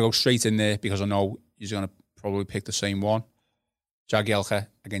 I'm going to go straight in there because I know you're going to probably pick the same one. Jagielka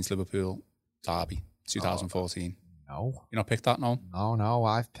against Liverpool Derby, 2014. No. You not picked that, no? No.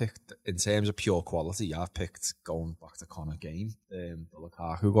 I've picked, in terms of pure quality, I've picked going back to Connor game. The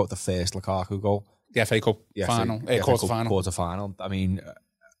Lukaku goal, the first Lukaku goal. The FA Cup final, quarter final. I mean,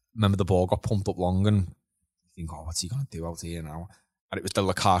 remember the ball got pumped up long and you think, oh, what's he going to do out here now? And it was the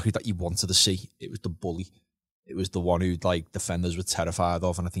Lukaku that you wanted to see. It was the bully. It was the one who, like, defenders were terrified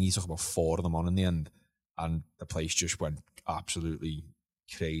of. And I think he took about 4 of them on in the end. And the place just went absolutely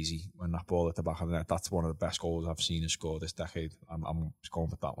crazy when that ball at the back of the net. That's one of the best goals I've seen us score this decade. I'm just going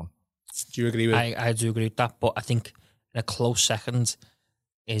with that one. Do you agree with it? I do agree with that. But I think in a close second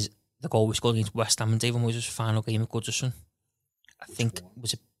is the goal we scored against West Ham and David Moyes' final game at Goodison. I think,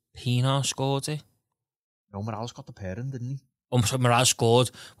 was it Pienaar scored it? No, Morales got the pairing, didn't he? So Morales scored,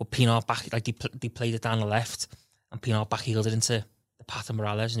 but Pienaar back, like they played it down the left, and Pienaar back-heeled it into the path of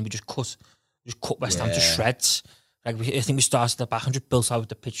Morales, and we just cut West Ham to shreds. Like, I think we started at the back and just built out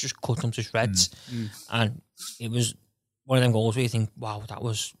the pitch, just cut them to shreds. And it was one of them goals where you think, wow, that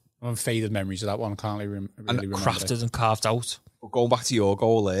was... I've faded memories of that one. I can't really remember. Crafted and carved out. But going back to your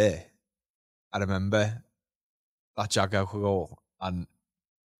goal there, I remember that Jagielka goal, and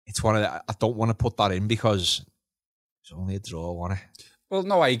it's one of the, I don't want to put that in because it's only a draw, wasn't it? Well,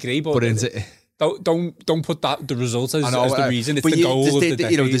 no, I agree, but don't put that the result as the reason. It's the goal of the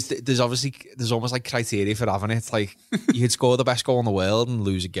decade. You know, there's almost like criteria for having it. It's like you could score the best goal in the world and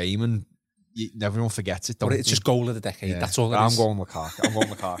lose a game, and everyone forgets it. But it's just goal of the decade. Yeah. That's all. I'm going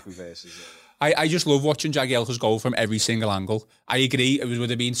Lukaku versus. I just love watching Jagielka's goal from every single angle. I agree. It would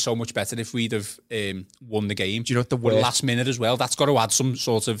have been so much better if we'd have won the game. Do you know what the worst? Last minute as well. That's got to add some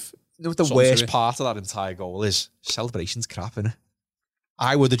sort of. You know what the worst part of that entire goal is? Celebration's crap, innit?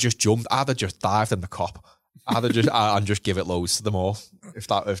 I would have just jumped. I'd have just dived in the cop. I'd have just and just give it loads to them all. If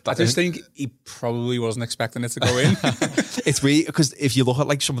that. I just think he probably wasn't expecting it to go in. It's weird because if you look at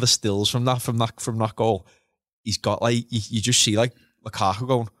like some of the stills from that goal, he's got like you just see like Lukaku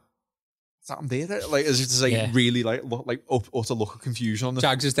going. Is that him there? Like, as if to say, really, like, look, like, utter look of confusion on this.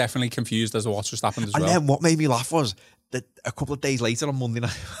 Jags is definitely confused as to what's just happened as well. And then what made me laugh was that a couple of days later on Monday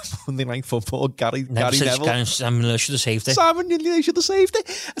night football, Gary Neville. Simon Miller should have saved it. Simon Miller should have saved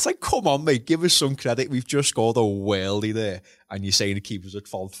it. It's like, come on, mate, give us some credit. We've just scored a worldie there, and you're saying the keeper's at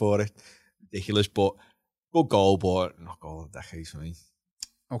fault for it. Ridiculous, but good goal, but not goal of the decade for me.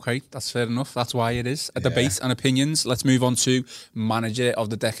 Okay, that's fair enough. That's why it is. A debate and opinions. Let's move on to manager of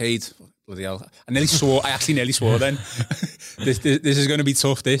the decade. Bloody hell. I actually nearly swore then. This is going to be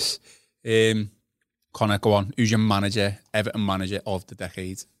tough, this. Connor, go on. Who's your manager, Everton manager of the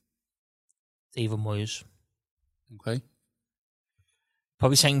decade? David Moyes. Okay.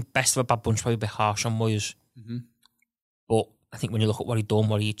 Probably saying best of a bad bunch, probably a bit harsh on Moyes. Mm-hmm. But I think when you look at what he done,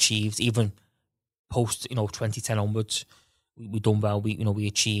 what he achieved, even post 2010 onwards, we done well. We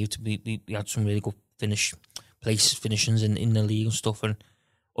achieved. We had some really good finishings in the league and stuff. And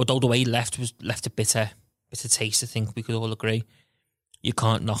although the way he left a bitter taste, I think we could all agree. you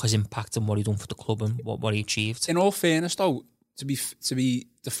can't knock his impact and what he done for the club and what he achieved. In all fairness, though, to be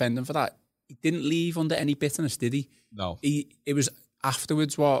defending for that, he didn't leave under any bitterness, did he? No. It was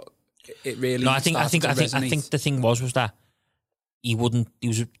afterwards what it really. No, I think the thing was that he wouldn't.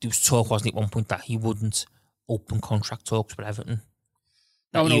 There was talk, wasn't it, at one point that he wouldn't open contract talks with Everton.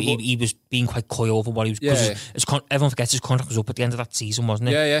 He was being quite coy over what he was. Because everyone forgets his contract was up at the end of that season, wasn't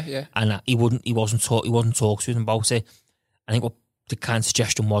it? Yeah. And he wasn't talked to them about it. I think what the kind of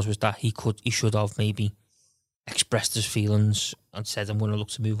suggestion was that he should have maybe expressed his feelings and said, "I'm going to look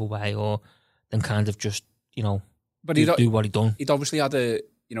to move away," or then kind of just but do what he'd done. He'd obviously had an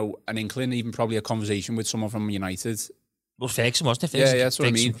inkling, even probably a conversation with someone from United. Well, Ferguson, wasn't it? Yeah, that's what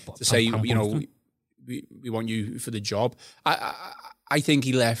I mean. To say, we want you for the job. I think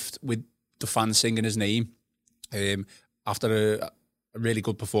he left with the fans singing his name after a really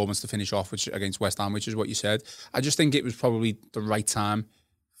good performance to finish off against West Ham, which is what you said. I just think it was probably the right time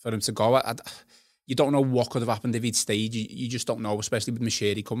for him to go. You don't know what could have happened if he'd stayed. You just don't know, especially with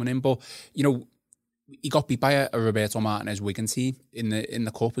Machiri coming in. But, he got beat by a Roberto Martinez Wigan team in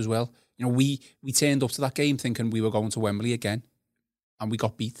the cup as well. We turned up to that game thinking we were going to Wembley again, and we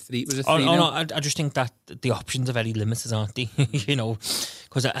got beat 3. Was it 3? No, I just think that the options are very limited, aren't they?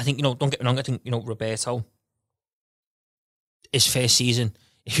 Because I think don't get me wrong. I think Roberto, his first season,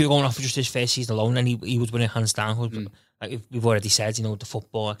 if you're going off for just his first season alone, then he was winning hands down. Like we've already said, the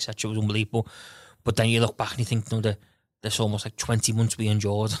football, etc., was unbelievable. But then you look back and you think, there's almost like 20 months we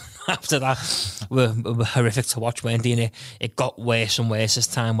endured after that were horrific to watch, weren't they? And it got worse and worse as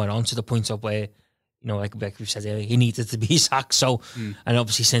time went on, to the point of where, like we said earlier, he needed to be sacked. So, and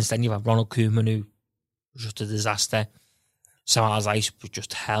obviously since then you've had Ronald Koeman, who was just a disaster. Sam Allardyce was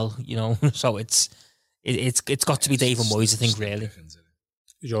just hell, So it's got to be David Moyes, I think, really.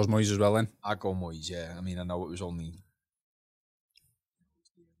 Is yours Moyes as well then? I go Moyes, yeah. I mean, I know it was only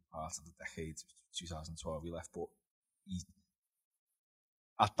part of the decade, 2012 he left, but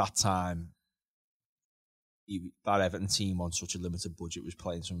at that time, that Everton team on such a limited budget was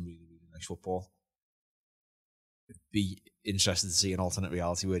playing some really, really nice football. It'd be interested to see an alternate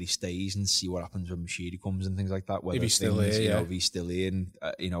reality where he stays and see what happens when Machiri comes and things like that. If he's still here, if he's still here, and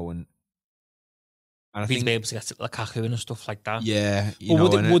and I think think he'd be able to get Lukaku in and stuff like that. Yeah,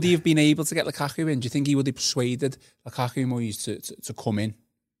 would he have been able to get Lukaku in? Do you think he would have persuaded Lukaku Moyes to come in?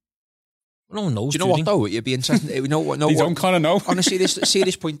 No one knows. Do you know what though? It'd be interesting. They don't kind of know. On a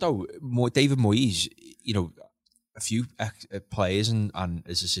serious point though, David Moyes, a few players and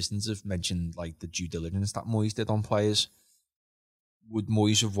his assistants have mentioned like the due diligence that Moyes did on players. Would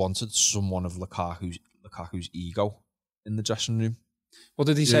Moyes have wanted someone of Lukaku's ego in the dressing room? What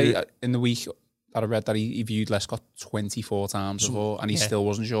did he say in the week that I read that he viewed Lescott 24 times before and he still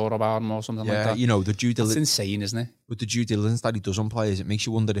wasn't sure about him or something like that? The due diligence. It's insane, isn't it? With the due diligence that he does on players, it makes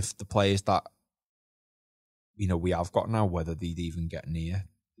you wonder if the players that we have got now, whether they'd even get near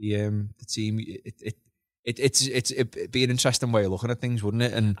the team. It'd be an interesting way of looking at things, wouldn't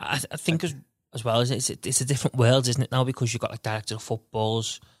it? And I think as well as it's a different world, isn't it now? Because you've got like director of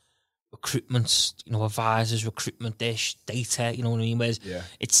footballs, recruitment, advisors, recruitment dish, data, you know what I mean? Whereas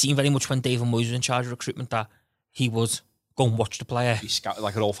it seemed very much when David Moyes was in charge of recruitment that he would go and watch the player. Be scout,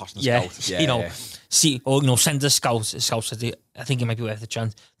 like an old-fashioned scout. See, or send a scout. A scout said, I think it might be worth a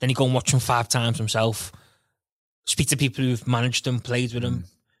chance. Then he go and watch him 5 times himself. Speak to people who've managed him, played with him.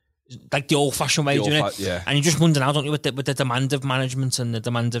 Like the old-fashioned way of doing it. Yeah. And you just wonder now, don't you, with the demand of management and the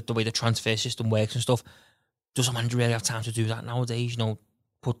demand of the way the transfer system works and stuff, does a manager really have time to do that nowadays?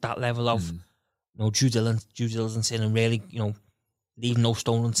 Put that level of due diligence in and really, leave no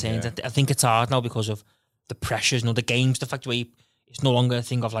stone unturned. I think it's hard now because of the pressures, the games, the fact where it's no longer a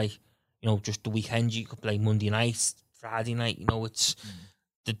thing of like, just the weekend. You could play Monday night, Friday night. It's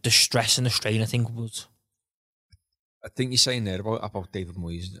the stress and the strain, I think, was. I think you're saying there about David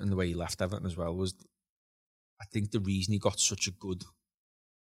Moyes and the way he left Everton as well was, I think the reason he got such a good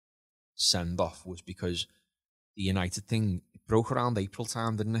send-off was because the United thing broke around April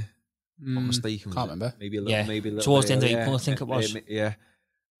time, didn't it? Not mistaken. Can't remember. Maybe a little towards the end of April, I think it was. Yeah.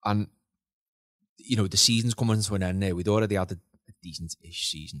 And, the season's coming to an end there. We'd already had a decent-ish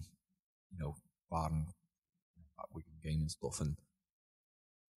season, barring that Wigan game and stuff. And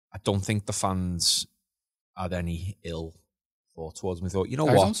I don't think the fans had any ill thought towards him. We thought,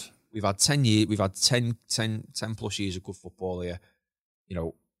 what? We've had 10 years, we've had 10 plus years of good football here. He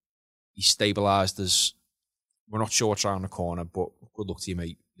stabilised us. We're not sure what's around the corner, but good luck to you,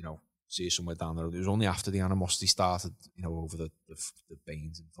 mate. See you somewhere down the road. It was only after the animosity started, over the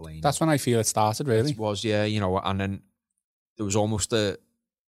Baines and Fellaini. That's when I feel it started, really. It was, yeah, and then there was almost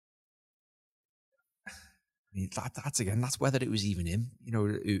I mean, that's whether it was even him, you know,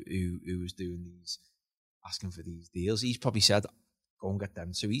 who was doing these, asking for these deals. He's probably said, go and get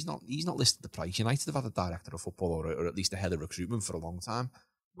them. So he's not listed the price. United have had a director of football or at least a head of recruitment for a long time,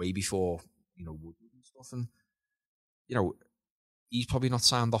 way before, you know, Woodward and stuff. And, you know, he's probably not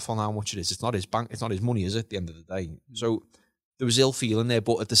signed off on how much it is. It's not his bank. It's not his money, is it, at the end of the day? So there was ill feeling there,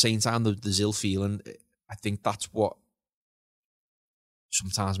 but at the same time, there's ill feeling. I think that's what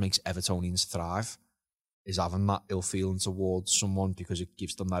sometimes makes Evertonians thrive, is having that ill feeling towards someone, because it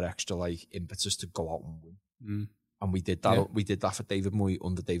gives them that extra like impetus to go out and win. And we did that. Yeah. We did that for David Moyes,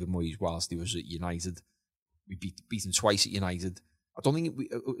 under David Moyes, whilst he was at United. We beat him twice at United. I don't think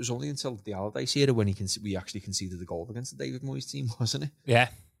it was only until the Allardyce era when we actually conceded the goal against the David Moyes team, wasn't it? Yeah.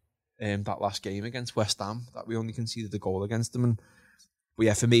 That last game against West Ham, that we only conceded the goal against them. But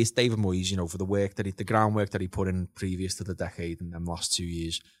yeah, for me, it's David Moyes, you know, for the groundwork that he put in previous to the decade and them last 2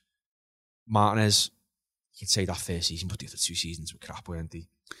 years. Martinez, you could say that first season, but the other 2 seasons were crap, weren't they?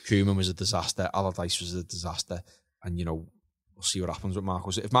 Koeman was a disaster. Allardyce was a disaster. And, you know, we'll see what happens with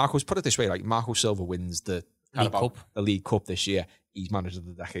Marcos. If Marcos, put it this way, like Marco Silva wins the League Cup this year, he's manager of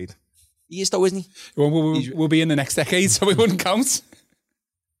the decade. He is though, isn't he? We'll be in the next decade, so we wouldn't count.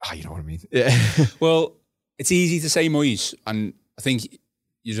 You know what I mean? Yeah. Well, it's easy to say Moyes, and I think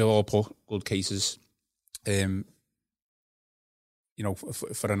you've all put good cases, you know,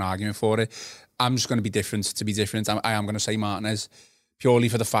 for an argument for it. I'm just going to be different to be different. I am going to say Martinez, purely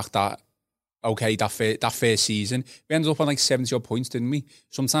for the fact that, okay, that first season, we ended up on like 70-odd points, didn't we?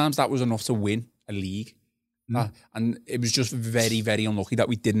 Sometimes that was enough to win a league. And it was just very, very unlucky that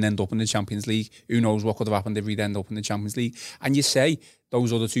we didn't end up in the Champions League. Who knows what could have happened if we'd end up in the Champions League. And you say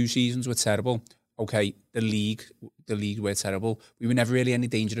those other 2 seasons were terrible. Okay, the league were terrible. We were never really in any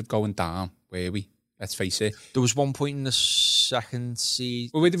danger of going down, were we? Let's face it. There was one point in the second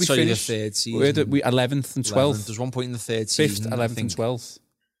season. Well, where did we finish? The third season. Where did we 11th and 12th? There's one point in the third season. 5th, 11th and 12th.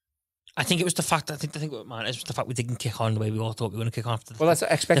 I think it was the fact. I think what man, it was the fact we didn't kick on the way we all thought we were going to kick on. After well, that's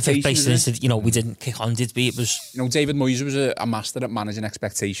expectation. The fifth, you know, we didn't kick on, did we? It was, you know, David Moyes was a master at managing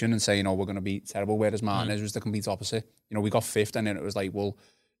expectation and saying, "Oh, we're going to be terrible." Whereas Martinez was the complete opposite. You know, we got 5th, and then it was like, "Well,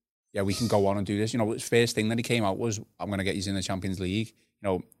 yeah, we can go on and do this." You know, his first thing that he came out was, "I'm going to get you in the Champions League." You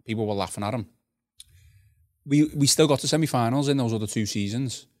know, people were laughing at him. We still got to semi-finals in those other 2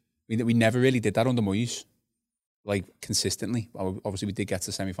 seasons. We never really did that under Moyes, like consistently. Obviously, we did get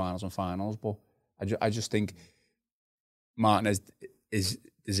to semi-finals and finals, but I just think Martinez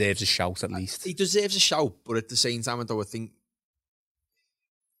deserves a shout at least. He deserves a shout, but at the same time, though, I think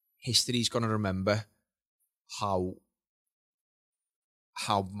history's going to remember how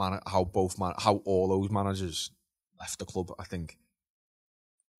all those managers left the club. I think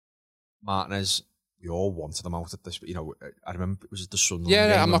Martinez, we all wanted him out at this. You know, I remember it was the Sunderland game.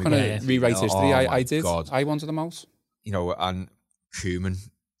 Yeah, I'm not going to rewrite history. I did. God. I wanted him out. You know, and Koeman.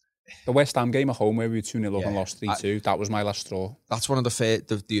 The West Ham game at home where we were 2-0 up and lost 3-2. That was my last straw. That's one of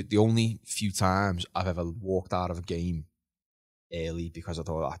the only few times I've ever walked out of a game early because I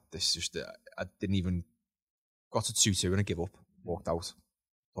thought I didn't even got to 2-2 and I give up. Walked out.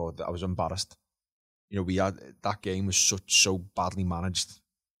 Thought I was embarrassed. You know, that game was so badly managed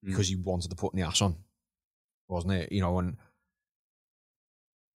because he wanted to put the ass on, wasn't it? You know,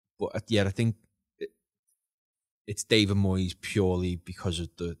 but I think it's David Moyes purely because of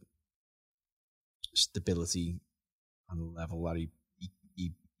the stability and the level that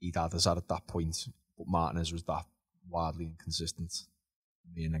he'd had us at that point. But Martinez was that wildly inconsistent. I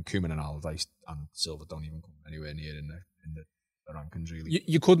mean, and Koeman and Allardyce and Silva don't even come anywhere near in the rankings, really.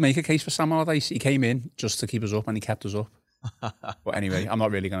 You could make a case for Sam Allardyce. He came in just to keep us up and he kept us up. But anyway, I'm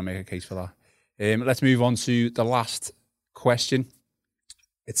not really going to make a case for that. Let's move on to the last question.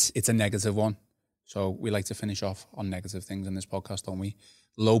 It's a negative one. So we like to finish off on negative things in this podcast, don't we?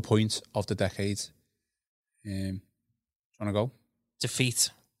 Low point of the decade. Do you want to go? Defeat.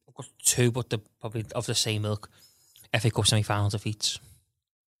 I've got 2, but they're probably of the same ilk. FA Cup semi-final defeats.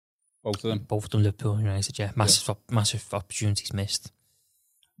 Both of them? Both of them Liverpool and United, yeah. Massive opportunities missed.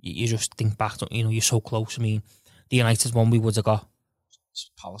 You just think back, you know, you're so close. I mean, the United one, we would have got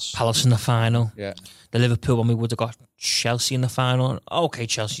Palace in the final. Yeah. The Liverpool one, we would have got Chelsea in the final. Okay,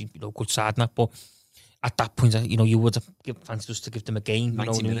 Chelsea, you know, good side in that, but at that point, you know, you would have fancied us to give them a game.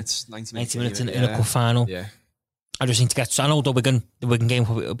 90 minutes in a cup final. Yeah. I just think to get, I know the Wigan game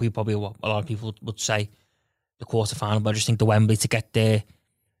will be probably what a lot of people would say the quarter final, but I just think the Wembley to get there,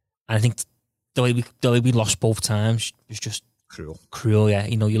 and I think the way we lost both times was just cruel. Yeah,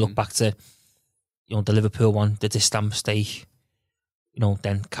 you know, you look back to, you know, the Liverpool one, the distant mistake. You know,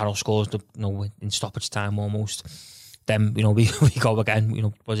 then Carroll scores in stoppage time almost. Then, you know, we go again. You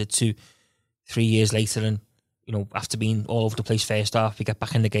know, was it 2-3 years later, and after being all over the place first half, we get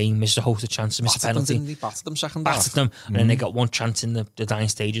back in the game, miss a host of chances, miss a penalty. He battered them second half. Battered them, and then they got one chance in the dying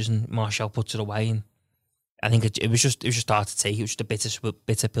stages, and Martial puts it away. And I think it was just hard to take. It was just a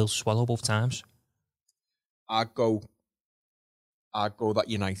bitter pill to swallow both times. I'd go that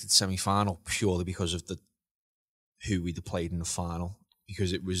United semi-final purely because of who we'd played in the final,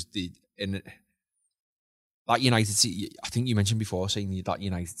 because it was that United team. I think you mentioned before saying that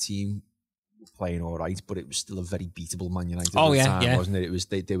United team were playing all right, but it was still a very beatable Man United at the time, wasn't it? It was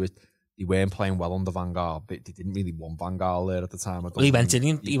they weren't playing well under Van Gaal, but they didn't really want Van Gaal there at the time. He went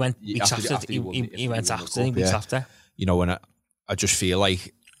weeks after. He went after. And I just feel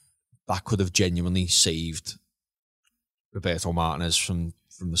like that could have genuinely saved Roberto Martinez from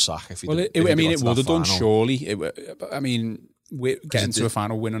the sack. If it would have done, surely. We're getting to a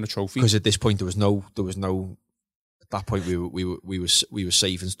final win on a trophy. Because at this point there was no. At that point we were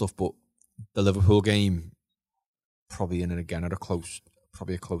safe and stuff, but the Liverpool game probably in and again at a close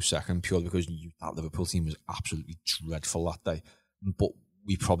second, purely because that Liverpool team was absolutely dreadful that day. But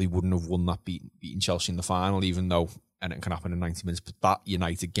we probably wouldn't have won that beating Chelsea in the final, even though anything can happen in 90 minutes. But that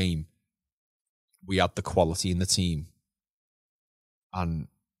United game, we had the quality in the team, and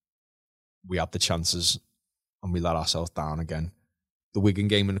we had the chances, and we let ourselves down again. The Wigan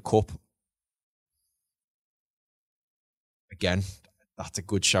game in the Cup, again, that's a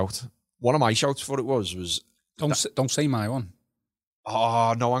good shout. One of my shouts for it was... Don't say my one.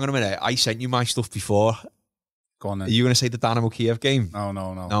 Oh, no, hang on a minute. I sent you my stuff before. Go on then. Are you going to say the Dynamo Kiev game?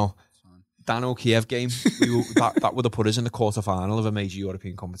 No. Dynamo Kiev game, that would have put us in the quarter-final of a major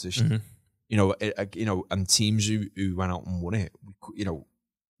European competition. Mm-hmm. And teams who went out and won it,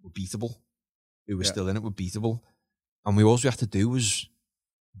 were beatable. Who were still in it were beatable. And all we had to do was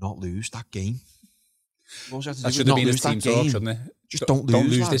not lose that game. That should have been his team talk, shouldn't it? Just don't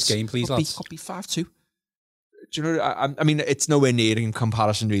lose this game, please, lads. Could be 5-2. Do you know? I mean, it's nowhere near in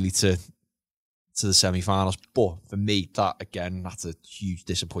comparison, really, to the semi-finals. But for me, that's a huge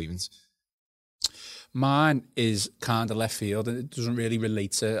disappointment. Mine is kind of left field, and it doesn't really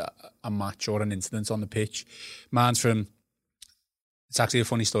relate to a match or an incident on the pitch. Mine's it's actually a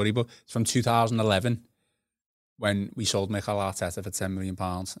funny story, but it's from 2011 when we sold Mikel Arteta for £10 million.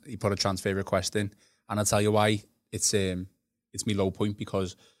 He put a transfer request in, and I'll tell you why it's my low point,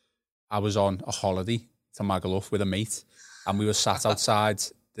 because I was on a holiday to Magaluf with a mate, and we were sat outside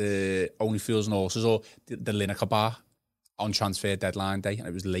the Only Fools and Horses, or the Lineker bar, on transfer deadline day, and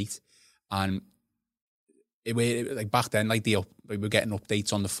it was late. And back then, we were getting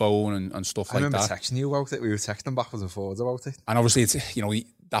updates on the phone and stuff like that. I remember texting you about it. We were texting backwards and forwards about it. And obviously, it's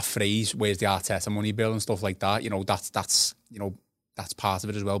that phrase, "Where's the Arteta money bill?" and stuff like that. That's part of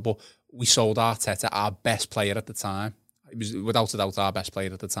it as well. But we sold Arteta, our best player at the time. It was without a doubt our best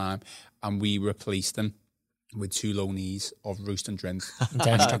player at the time, and we replaced him with two loanees of Roost and Drent.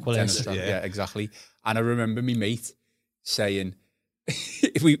 Dennis yeah, exactly. And I remember me mate saying,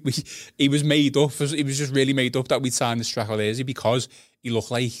 he was made up. He was just really made up that we'd signed the Stracholese because he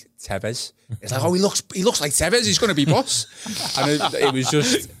looked like Tevez. It's like, he looks like Tevez. He's going to be boss. And it was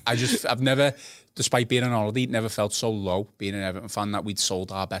just, I've never, despite being on holiday, never felt so low being an Everton fan that we'd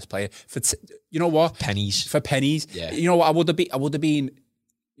sold our best player for you know what, pennies. For pennies. Yeah. You know, I would have been. I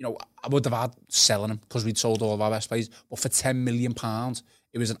would have had selling him because we'd sold all of our best players. But for £10 million,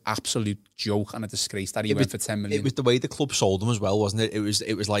 it was an absolute joke and a disgrace that he went for £10 million. It was the way the club sold him as well, wasn't it? It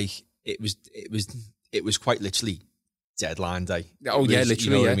was quite literally deadline day. Literally. You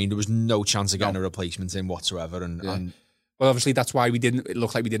know what I mean? There was no chance of getting a replacement in whatsoever. And well, obviously that's why it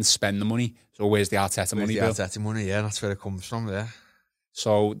looked like we didn't spend the money. So where's the Arteta money bill? Arteta money, yeah, that's where it comes from. Yeah.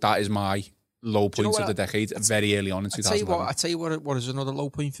 So that is my low points of the decade, very early on in 2011. I tell you what is another low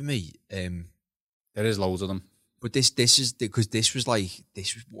point for me. There is loads of them. But this is because this was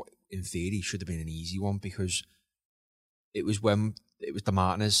what in theory should have been an easy one, because it was the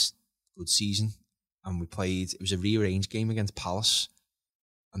Martinez good season, and we played. It was a rearranged game against Palace,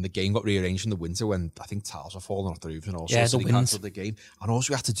 and the game got rearranged in the winter when I think tiles were falling off the roofs and all sorts. So they cancelled the game, and all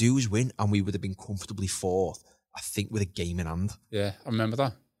we had to do was win, and we would have been comfortably fourth. I think with a game in hand. Yeah, I remember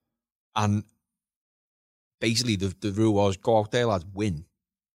that. And basically, the rule was go out there, lads, win.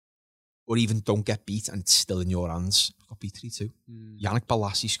 Or even don't get beat and it's still in your hands. Got beat 3-2. Yannick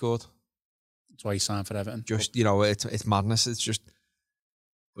Bolasie scored. That's why he signed for Everton. Just, it's madness. It's just...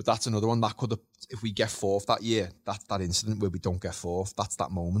 But that's another one that could have... If we get fourth that year, that incident where we don't get fourth, that's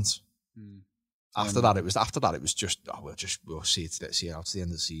that moment. After that, it was just... we'll see it out to the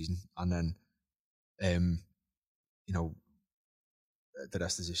end of the season. And then, the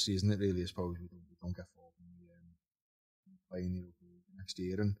rest is history, isn't it, really? I suppose we don't get fourth and we play in the European next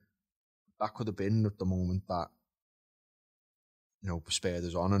year, and that could have been at the moment that spurred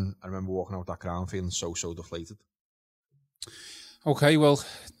us on. And I remember walking out that ground feeling so deflated. Okay, well,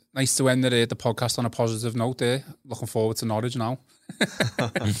 nice to end the podcast on a positive note there. Looking forward to Norwich now.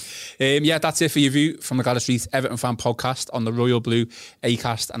 That's it for your view from the Gwladys Street Everton Fan Podcast on the Royal Blue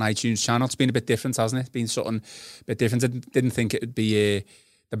Acast and iTunes channel. It's been a bit different, hasn't it? It's been something a bit different. I didn't think it would be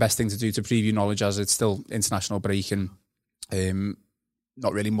the best thing to do to preview Norwich, as it's still international break and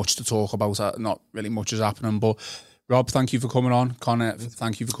not really much to talk about. Not really much is happening. But Rob, thank you for coming on. Connor,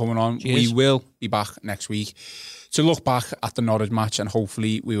 thank you for coming on. Cheers. We will be back next week to look back at the Norwich match, and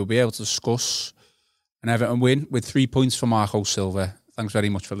hopefully we will be able to discuss an Everton win with 3 points for Marco Silva. Thanks very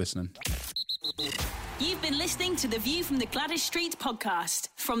much for listening. You've been listening to the View from the Gwladys Street podcast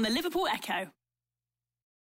from the Liverpool Echo.